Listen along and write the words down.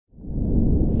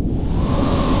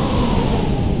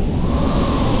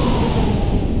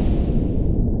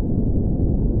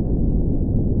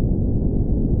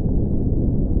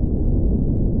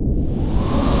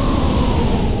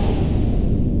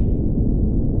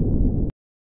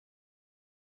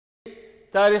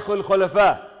Tarikhul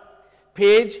Khulafa,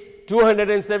 page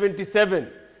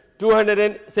 277,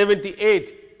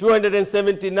 278,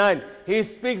 279. He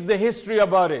speaks the history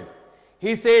about it.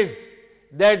 He says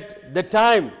that the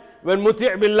time when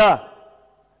Muti' Billah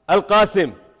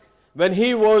Al-Qasim, when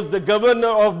he was the governor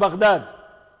of Baghdad,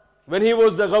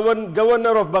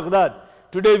 governor of Baghdad,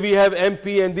 today we have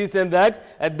MP and this and that.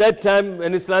 At that time,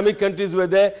 when Islamic countries were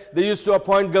there, they used to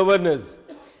appoint governors.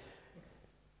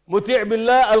 Muti'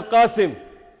 Billah Al-Qasim,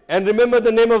 and remember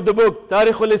the name of the book,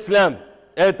 Tarikhul Islam,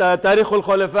 Tarikhul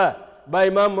Khulafa, by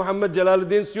Imam Muhammad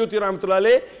Jalaluddin Suyuti Rahmatullah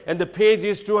Alayh, and the page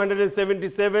is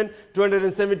 277,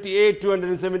 278,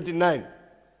 279.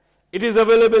 It is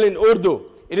available in Urdu.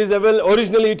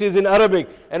 Originally it is in Arabic,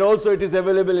 and also it is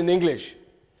available in English.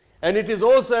 And it is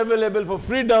also available for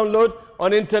free download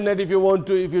on internet if you want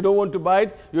to. If you don't want to buy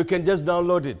it, you can just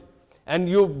download it. And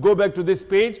you go back to this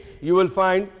page, you will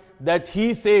find that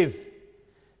he says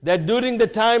that during the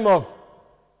time of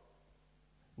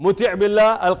Muti'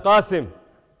 Billah Al-Qasim,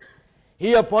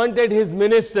 he appointed his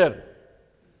minister.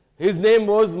 His name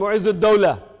was Mu'izzud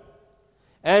Dawla.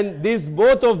 And these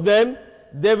both of them,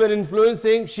 they were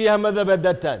influencing Shia Madhab at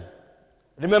that time.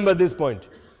 Remember this point.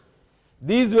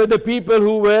 These were the people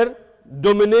who were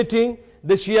dominating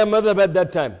the Shia Madhab at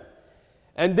that time.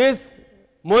 And this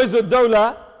Mu'izzud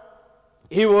Dawla,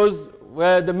 he was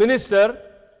the minister.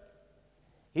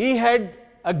 He had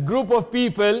a group of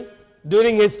people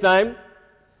during his time.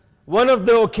 One of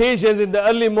the occasions in the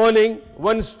early morning,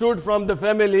 one stood from the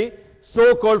family,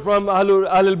 so-called from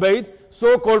Ahlul Bayt,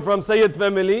 so-called from Sayyid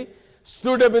family,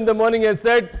 stood up in the morning and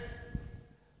said,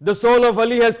 "The soul of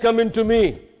Ali has come into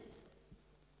me."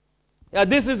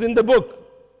 This is in the book.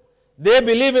 They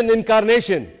believe in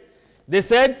incarnation. They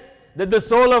said that the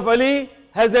soul of Ali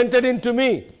has entered into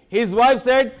me. His wife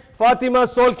said,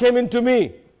 "Fatima's soul came into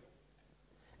me."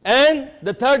 And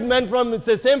the third man from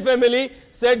the same family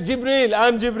said, "Jibril, I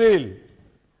am Jibril."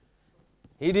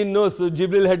 He didn't know, so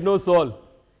Jibril had no soul.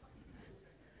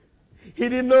 He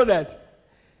didn't know that.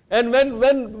 And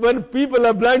when people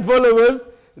are blind followers,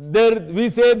 we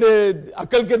say the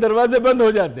akal ke darwaze band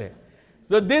ho jate hain.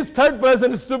 So this third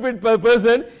person, stupid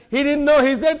person, he didn't know.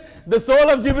 He said, "The soul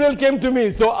of Jibril came to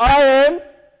me, so I am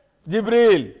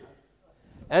Jibril."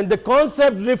 And the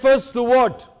concept refers to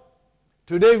what?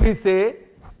 Today we say,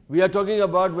 we are talking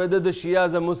about whether the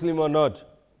Shias are Muslim or not.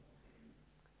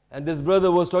 And this brother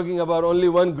was talking about only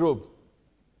one group.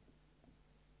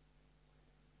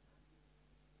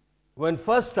 When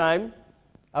first time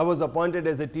I was appointed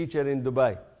as a teacher in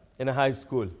Dubai, in a high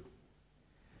school.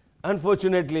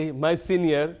 Unfortunately, my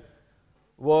senior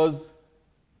was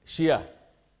Shia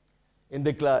in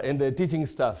the teaching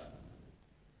staff.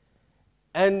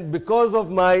 And because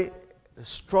of my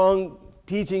strong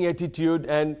teaching attitude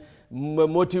and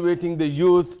motivating the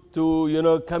youth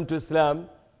to, come to Islam,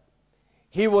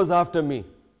 he was after me.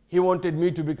 He wanted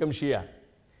me to become Shia.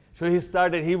 So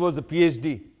he was a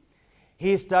PhD.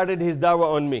 He started his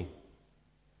dawah on me.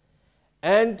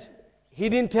 And he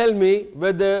didn't tell me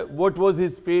what was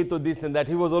his faith or this and that.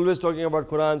 He was always talking about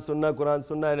Quran,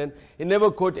 Sunnah, and he never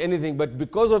quote anything. But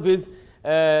because of his,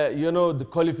 the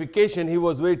qualification, he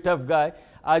was a very tough guy.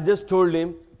 I just told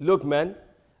him, "Look, man,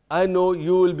 I know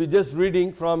you will be just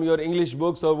reading from your English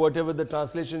books or whatever the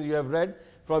translations you have read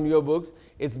from your books.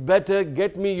 It's better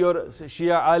get me your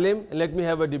Shia alim and let me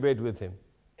have a debate with him."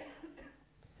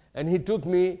 And he took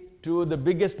me to the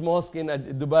biggest mosque in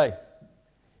Dubai.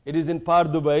 It is in Par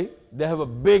Dubai. They have a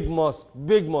big mosque,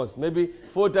 maybe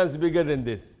 4 times bigger than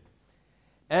this.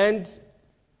 And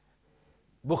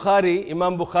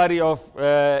Imam Bukhari of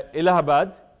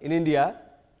Allahabad in India,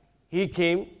 he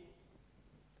came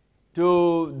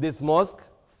to this mosque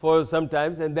for some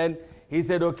times, and then he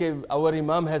said, "Okay, our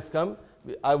Imam has come.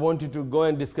 I want you to go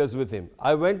and discuss with him."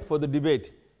 I went for the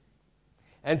debate.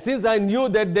 And since I knew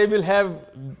that they will have,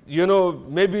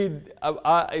 maybe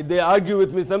they argue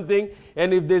with me something,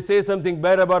 and if they say something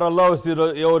bad about Allah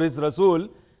or His Rasul,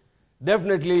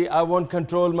 definitely I won't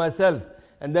control myself,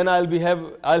 and then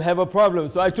I'll have a problem.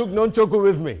 So I took nonchoku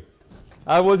with me.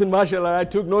 I was in martial art. I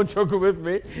took nonchoku with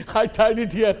me. I tied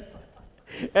it here,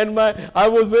 and I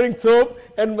was wearing thobe,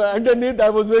 and underneath I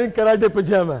was wearing karate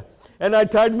pajama. And I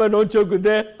tied my nonchoku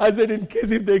there. I said, in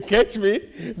case if they catch me,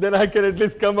 then I can at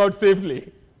least come out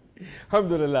safely.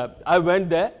 Alhamdulillah. I went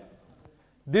there.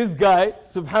 This guy,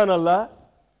 subhanallah,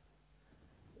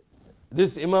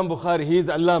 this Imam Bukhari, he is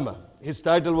Allama. His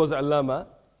title was Allama,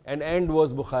 and end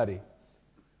was Bukhari.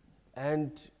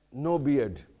 And no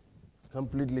beard,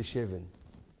 completely shaven.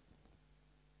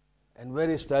 And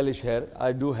very stylish hair.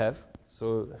 I do have,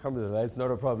 so alhamdulillah, it's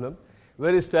not a problem.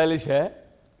 Very stylish hair.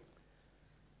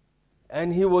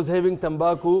 and he was having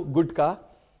tambaku,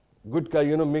 gutka,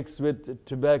 you know, mixed with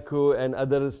tobacco and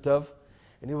other stuff,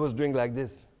 and he was doing like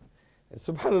this. And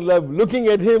subhanAllah, looking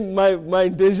at him, my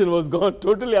intention was gone.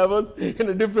 Totally, I was in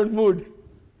a different mood.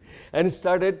 And he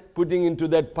started putting into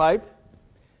that pipe,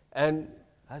 and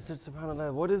I said,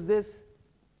 subhanAllah, what is this?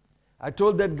 I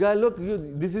told that guy, look,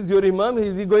 this is your imam,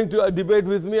 is he going to debate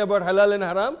with me about halal and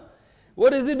haram?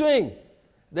 What is he doing?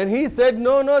 Then he said,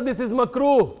 no, this is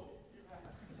makruh.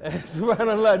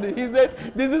 Subhanallah, he said,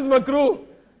 this is makruh.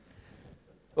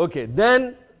 Okay,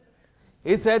 then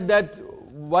he said that,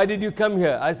 why did you come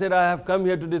here? I said, I have come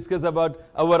here to discuss about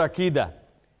our Aqidah.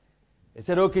 He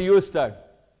said, okay, you start.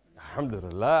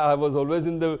 Alhamdulillah, I was always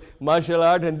in the martial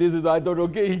art, and this is, I thought,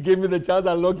 okay, he gave me the chance,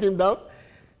 I'll knock him down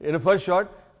in the first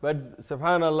shot. But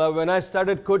subhanallah, when I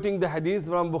started quoting the hadith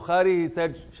from Bukhari, he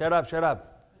said, shut up. I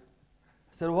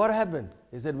said, what happened?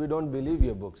 He said, we don't believe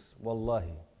your books,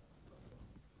 wallahi.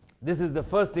 This is the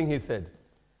first thing he said.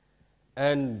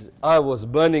 And I was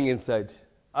burning inside.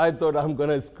 I thought I'm going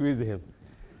to squeeze him.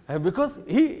 And because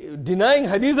he denying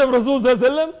hadith of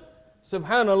Rasulullah,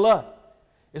 subhanallah,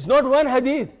 it's not one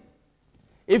hadith.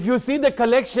 If you see the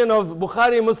collection of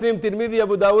Bukhari, Muslim, Tirmidhi,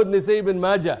 Abu Dawud, Nisai, Ibn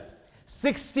Majah,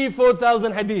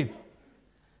 64,000 hadith.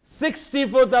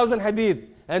 64,000 hadith.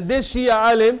 And this Shia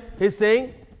alim is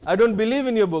saying, I don't believe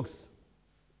in your books.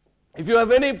 If you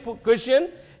have any question,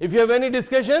 if you have any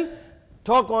discussion,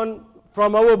 talk on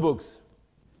from our books.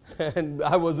 And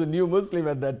I was a new Muslim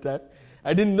at that time.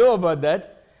 I didn't know about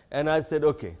that. And I said,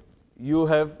 okay, you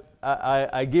have,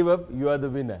 I give up, you are the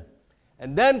winner.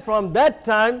 And then from that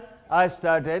time, I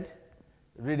started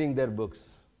reading their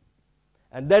books.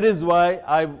 And that is why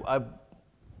I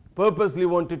purposely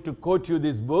wanted to quote you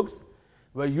these books,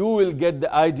 where you will get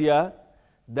the idea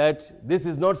that this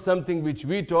is not something which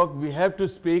we talk, we have to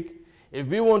speak. If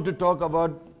we want to talk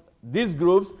about these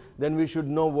groups, then we should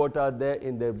know what are there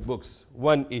in their books.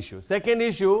 One issue. Second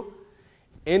issue,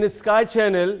 in Sky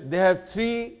Channel, they have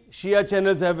 3 Shia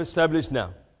channels have established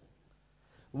now.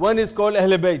 One is called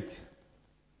Ahl Bayt.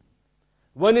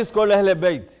 One is called Ahl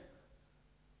Bayt.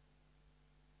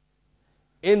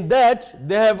 In that,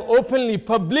 they have openly,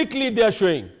 publicly they are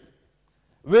showing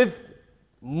with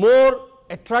more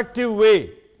attractive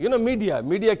way. You know,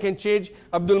 media can change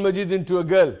Abdul Majid into a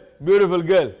girl, beautiful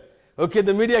girl. Okay,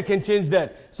 the media can change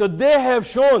that. So they have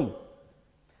shown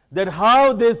that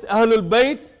how this Ahlul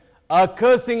Bayt are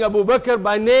cursing Abu Bakr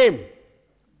by name,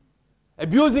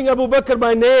 abusing Abu Bakr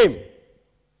by name.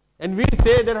 And we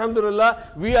say that,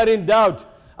 alhamdulillah, we are in doubt.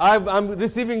 I'm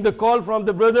receiving the call from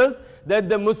the brothers that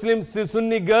the Muslim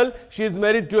Sunni girl, she is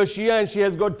married to a Shia and she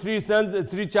has got 3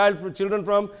 sons, 3 children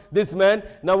from this man.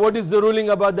 Now what is the ruling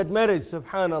about that marriage?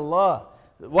 Subhanallah.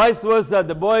 Vice versa,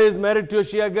 the boy is married to a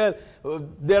Shia girl.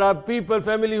 There are people,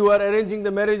 family who are arranging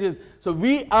the marriages. So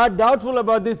we are doubtful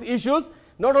about these issues.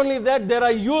 Not only that, there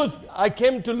are youth. I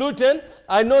came to Luton.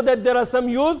 I know that there are some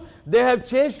youth. They have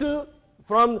changed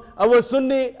from our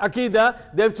Sunni Aqidah,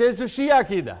 they have changed to Shia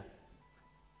Aqidah.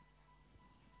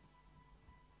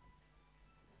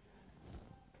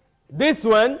 This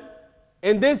one,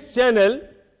 in this channel,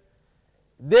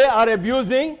 they are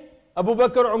abusing Abu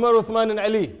Bakr, Umar, Uthman and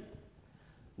Ali.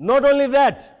 Not only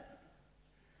that,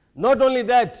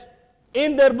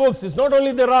 in their books, it's not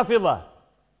only the Rafidah.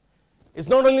 It's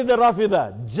not only the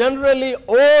Rafidah. Generally,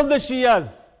 all the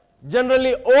Shias,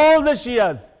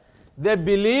 they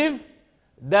believe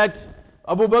that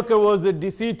Abu Bakr was a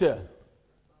deceiver.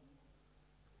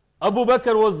 Abu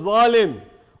Bakr was zalim.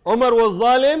 Umar was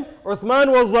zalim.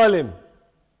 Uthman was zalim.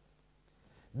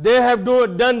 They have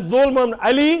done dhulm on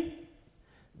Ali.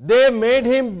 They made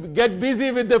him get busy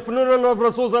with the funeral of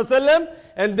Rasulullah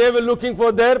and they were looking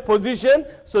for their position,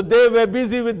 so they were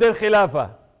busy with their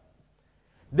khilafah.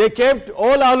 They kept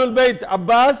all Ahlul Bayt,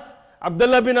 Abbas,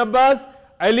 Abdullah bin Abbas,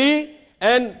 Ali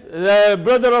and the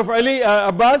brother of Ali,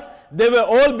 Abbas, they were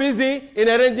all busy in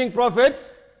arranging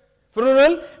Prophet's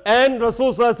funeral, and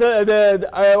Rasulullah,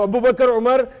 Abu Bakr,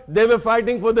 Umar, they were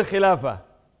fighting for the khilafah.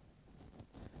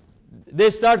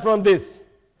 They start from this.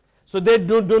 So they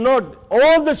do not,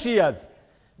 all the Shias,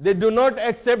 they do not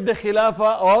accept the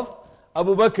khilafah of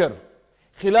Abu Bakr,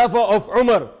 khilafah of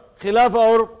Umar,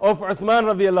 khilafah of Uthman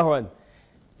radiallahu anh.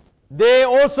 They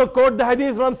also quote the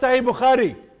hadith from Sahih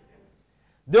Bukhari.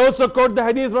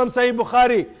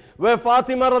 Where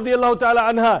Fatima radiallahu ta'ala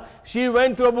anha, she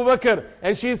went to Abu Bakr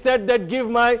and she said that give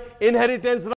my inheritance